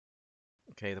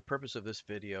Okay, the purpose of this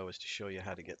video is to show you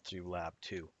how to get through Lab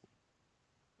 2,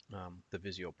 the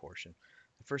Visio portion.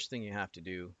 The first thing you have to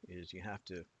do is you have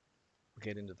to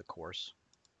get into the course,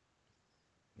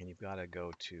 and you've got to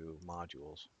go to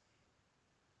Modules,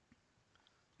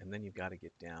 and then you've got to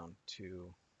get down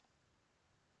to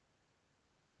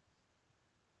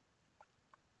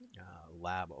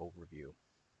Lab Overview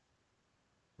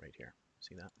right here.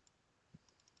 See that?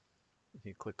 If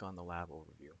you click on the Lab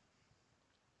Overview,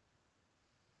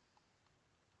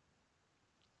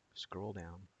 scroll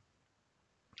down,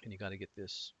 and you got to get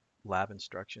this lab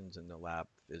instructions in the Lab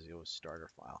Visio starter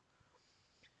file.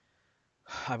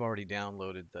 I've already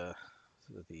downloaded the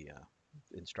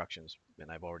instructions,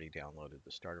 and I've already downloaded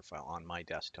the starter file on my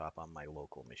desktop on my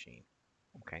local machine.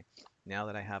 Okay, now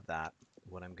that I have that,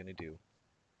 what I'm going to do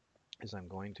is I'm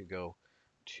going to go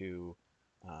to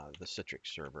the Citrix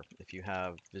server. If you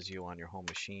have Visio on your home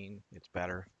machine, it's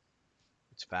better,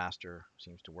 it's faster,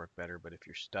 seems to work better, but if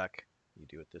you're stuck, you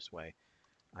do it this way.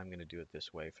 I'm going to do it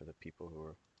this way for the people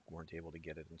who weren't able to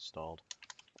get it installed.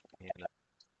 And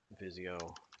Visio,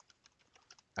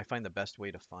 I find the best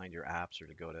way to find your apps are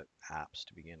to go to apps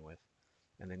to begin with,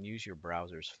 and then use your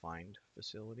browser's find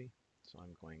facility. So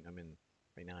right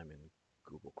now I'm in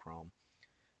Google Chrome.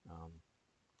 Um,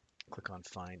 Click on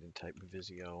find and type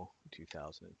Visio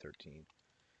 2013,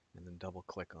 and then double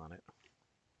click on it.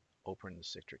 Open the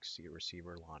Citrix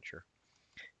receiver launcher.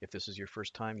 If this is your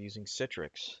first time using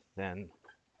Citrix, then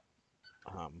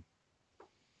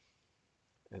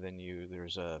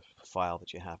there's a file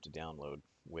that you have to download,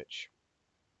 which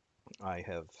I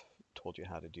have told you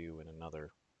how to do in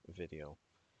another video.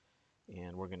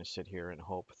 And we're going to sit here and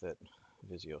hope that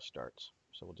Visio starts.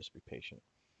 So we'll just be patient.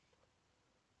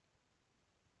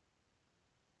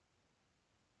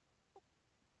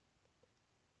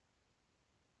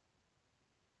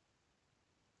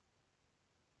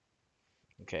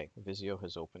 Okay, Visio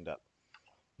has opened up.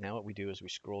 Now what we do is we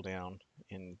scroll down,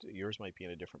 and yours might be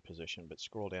in a different position, but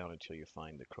scroll down until you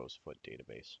find the crow's foot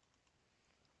database.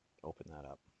 Open that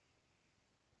up.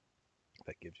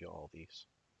 That gives you all these.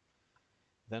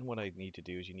 Then what I need to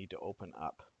do is you need to open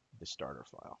up the starter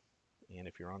file. And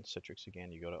if you're on Citrix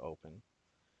again, you go to Open,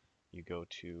 you go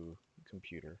to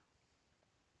Computer,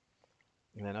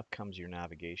 and then up comes your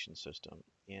navigation system.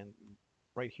 And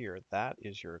right here, that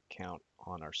is your account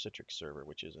on our Citrix server,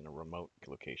 which is in a remote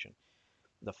location.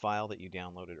 The file that you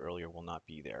downloaded earlier will not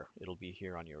be there. It'll be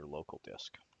here on your local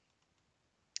disk.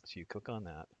 So you click on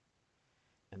that,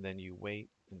 and then you wait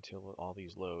until all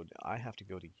these load. I have to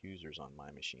go to users on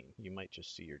my machine. You might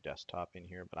just see your desktop in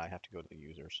here, but I have to go to the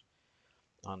users.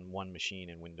 On one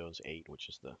machine in Windows 8, which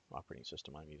is the operating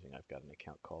system I'm using, I've got an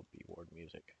account called bward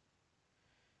music.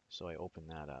 So I open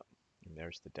that up, and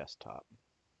there's the desktop.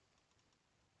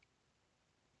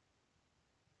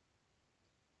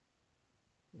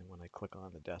 And when I click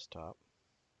on the desktop,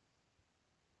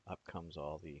 up comes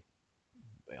all the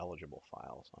eligible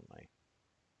files on my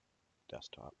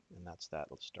desktop, and that's that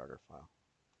starter file.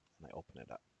 And I open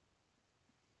it up.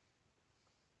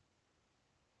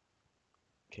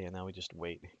 Okay, and now we just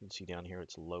wait. You can see down here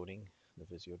it's loading the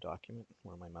Visio document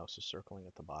where my mouse is circling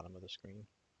at the bottom of the screen.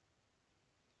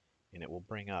 And it will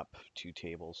bring up two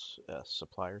tables, a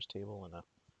suppliers table and a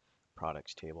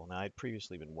products table. Now I'd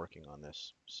previously been working on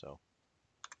this, so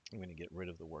I'm going to get rid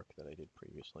of the work that I did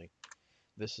previously.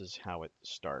 This is how it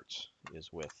starts, is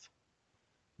with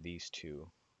these two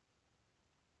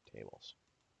tables,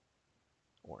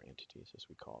 or entities as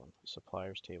we call them, a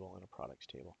suppliers table and a products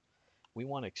table. We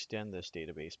want to extend this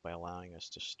database by allowing us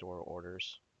to store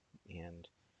orders and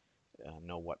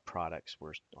know what products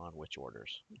were on which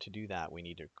orders. To do that, we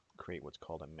need to create what's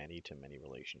called a many-to-many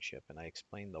relationship, and I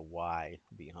explained the why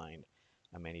behind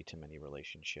a many-to-many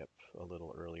relationship a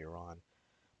little earlier on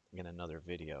in another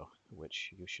video,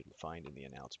 which you should find in the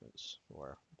announcements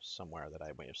or somewhere that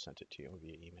I may have sent it to you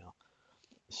via email.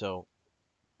 So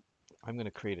I'm going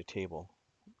to create a table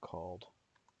called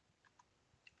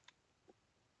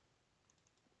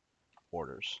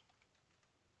orders,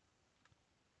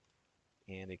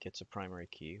 and it gets a primary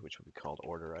key, which will be called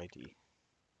order ID.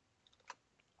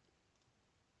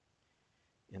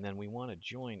 And then we want to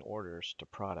join orders to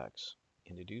products.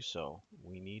 And to do so,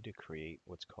 we need to create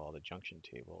what's called a junction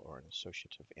table or an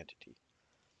associative entity.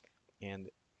 And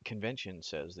convention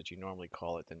says that you normally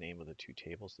call it the name of the two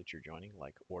tables that you're joining,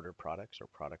 like order products or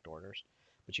product orders.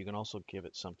 But you can also give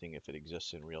it something if it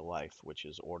exists in real life, which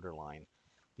is order line.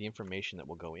 The information that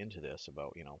will go into this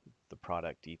about, the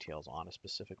product details on a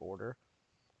specific order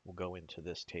will go into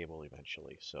this table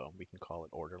eventually. So we can call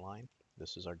it order line.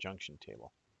 This is our junction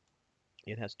table.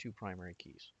 It has two primary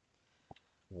keys.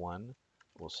 One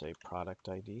will say product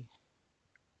ID,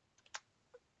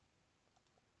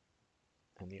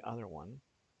 And the other one,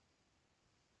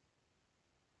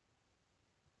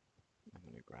 I'm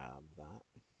going to grab that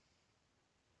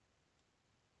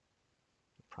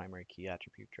primary key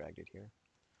attribute, dragged it here,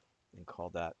 and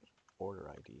call that order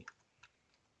ID.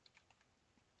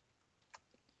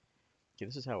 Okay,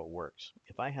 this is how it works.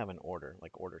 If I have an order,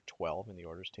 like order 12 in the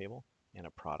orders table, and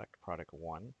a product, product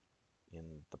 1 in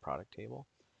the product table,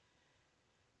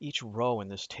 each row in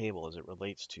this table as it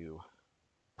relates to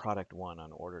product 1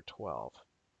 on order 12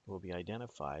 will be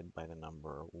identified by the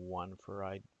number 1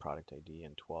 for product ID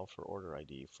and 12 for order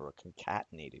ID for a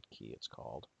concatenated key, it's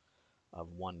called, of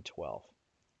 112.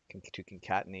 To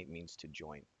concatenate means to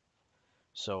join.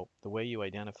 So the way you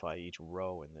identify each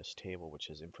row in this table, which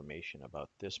has information about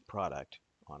this product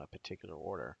on a particular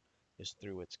order, is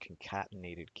through its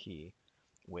concatenated key,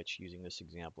 which, using this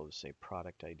example of, say,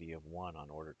 product ID of 1 on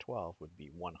order 12 would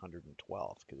be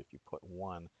 112, because if you put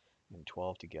 1 and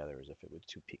 12 together as if it was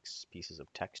two pieces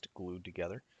of text glued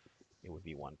together, it would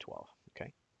be 112,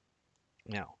 okay?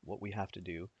 Now, what we have to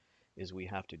do is we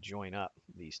have to join up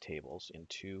these tables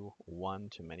into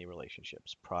one-to-many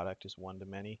relationships. Product is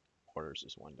one-to-many, orders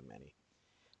is one-to-many.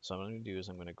 So what I'm going to do is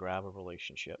I'm going to grab a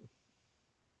relationship,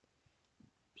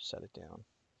 set it down,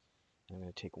 and I'm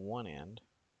going to take one end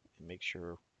and make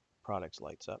sure products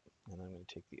lights up, and then I'm going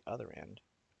to take the other end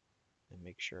and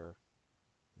make sure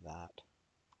that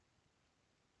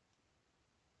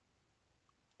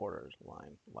orders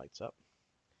line lights up.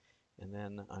 And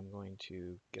then I'm going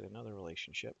to get another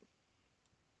relationship.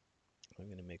 I'm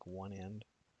going to make one end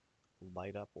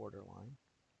light up order line,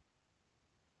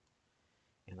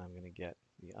 and I'm going to get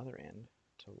the other end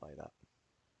to light up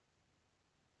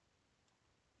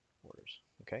orders.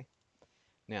 Okay?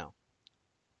 Now,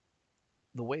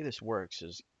 the way this works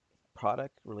is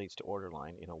product relates to order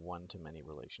line in a one-to-many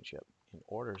relationship, and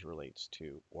orders relates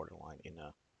to order line in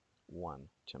a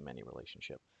one-to-many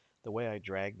relationship. The way I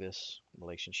drag this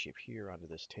relationship here onto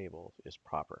this table is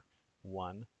proper.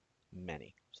 One,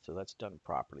 many. So that's done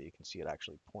properly. You can see it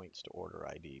actually points to order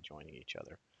ID joining each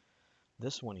other.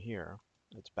 This one here,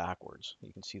 it's backwards.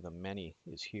 You can see the many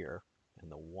is here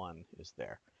and the one is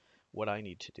there. What I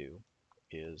need to do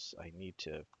is I need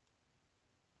to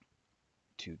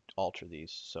alter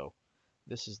these. So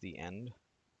this is the end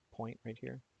point right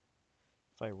here.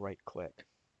 If I right click,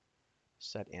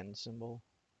 set end symbol,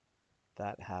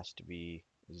 that has to be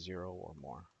 0 or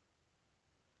more.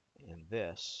 And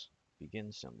this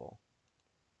begin symbol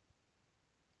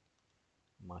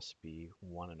must be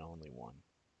 1 and only 1.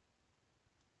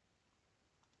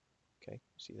 Okay,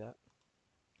 see that?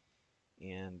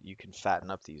 And you can fatten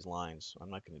up these lines.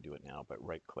 I'm not going to do it now, but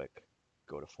right click,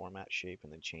 go to format shape,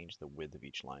 and then change the width of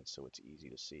each line so it's easy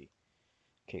to see.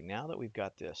 Okay, now that we've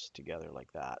got this together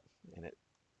like that, and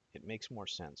it makes more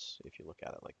sense if you look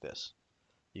at it like this.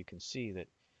 You can see that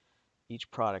each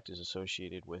product is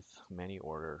associated with many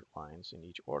order lines, and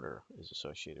each order is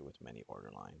associated with many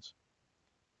order lines.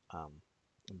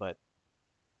 But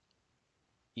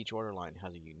each order line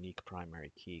has a unique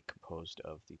primary key composed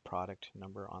of the product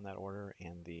number on that order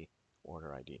and the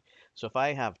order ID. So if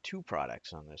I have two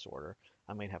products on this order,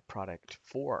 I might have product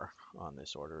 4 on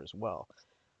this order as well.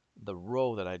 The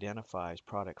row that identifies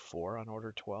product 4 on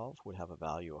order 12 would have a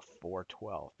value of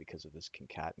 412 because of this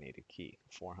concatenated key,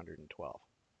 412.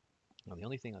 Now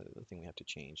the thing we have to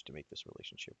change to make this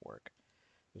relationship work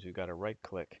is we've got to right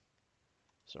click.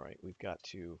 Sorry, we've got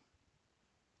to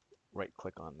right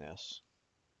click on this,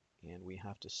 and we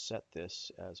have to set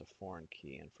this as a foreign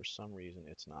key, and for some reason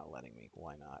it's not letting me.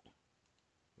 Why not?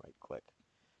 Right click,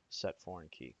 set foreign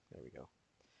key. There we go.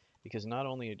 Because not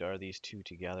only are these two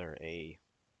together a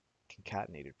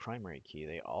concatenated primary key,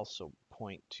 they also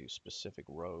point to specific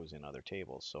rows in other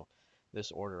tables. So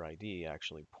this order ID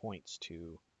actually points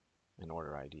to an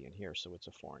order ID in here, so it's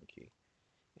a foreign key.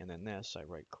 And then this, I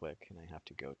right click and I have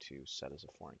to go to set as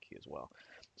a foreign key as well.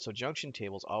 So junction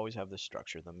tables always have this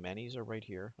structure. The manys are right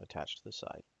here attached to the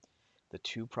side. The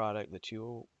two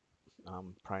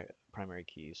primary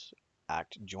keys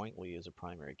act jointly as a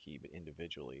primary key, but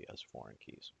individually as foreign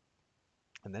keys.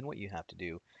 And then what you have to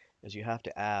do is you have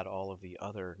to add all of the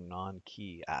other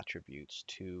non-key attributes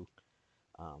to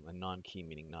a non-key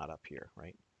meaning not up here,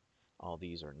 right? All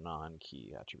these are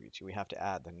non-key attributes. We have to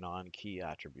add the non-key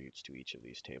attributes to each of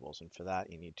these tables, and for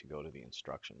that you need to go to the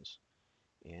instructions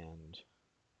and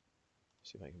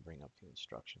see if I can bring up the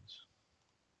instructions.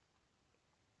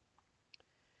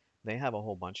 They have a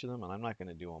whole bunch of them, and I'm not going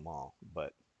to do them all,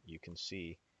 but you can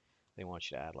see they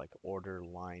want you to add like order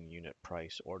line unit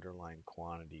price, order line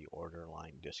quantity, order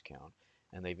line discount,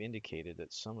 and they've indicated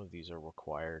that some of these are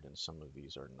required and some of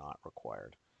these are not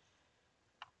required.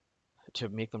 To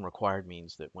make them required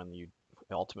means that when you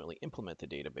ultimately implement the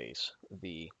database,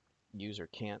 the user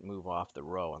can't move off the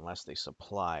row unless they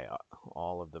supply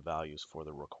all of the values for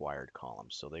the required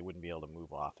columns. So they wouldn't be able to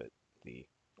move off it the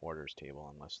orders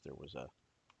table unless there was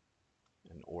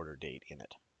an order date in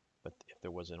it. But if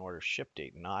there was an order ship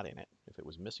date not in it, if it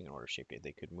was missing an order ship date,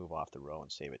 they could move off the row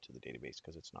and save it to the database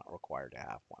because it's not required to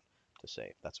have one to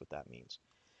save. That's what that means.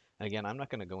 And again, I'm not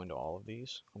going to go into all of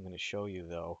these. I'm going to show you,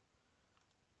 though,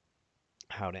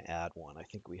 how to add one. I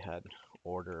think we had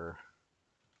order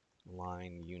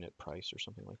line unit price or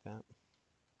something like that.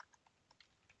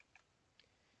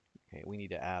 Okay, we need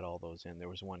to add all those in. There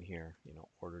was one here,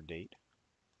 order date,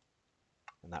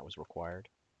 and that was required.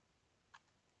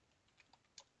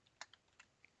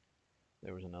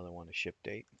 There was another one, a ship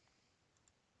date,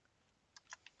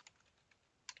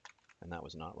 and that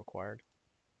was not required.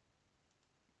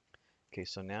 Okay,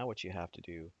 so now what you have to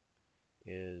do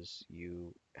is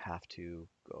you have to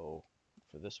go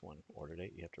for this one, order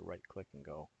date, you have to right click and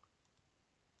go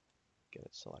get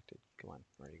it selected. Come on,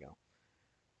 there you go.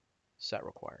 Set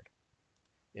required.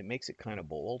 It makes it kind of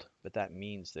bold, but that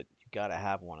means that you got to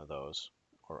have one of those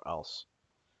or else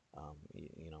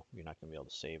you're not going to be able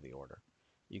to save the order.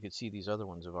 You can see these other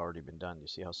ones have already been done. You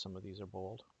see how some of these are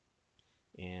bold?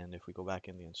 And if we go back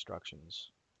in the instructions,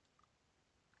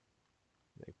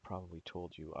 they probably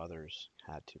told you others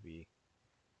had to be.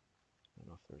 I don't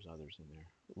know if there's others in there.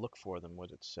 Look for them,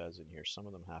 what it says in here. Some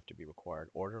of them have to be required.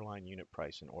 Order line unit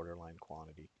price and order line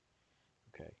quantity.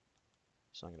 Okay,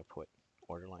 so I'm going to put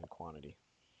order line quantity.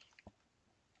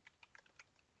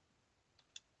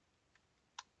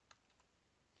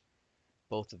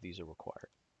 Both of these are required.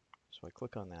 So I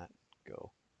click on that,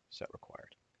 go set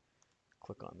required.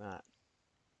 Click on that,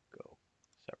 go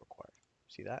set required.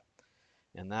 See that?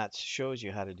 And that shows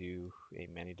you how to do a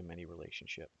many-to-many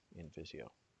relationship in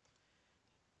Visio.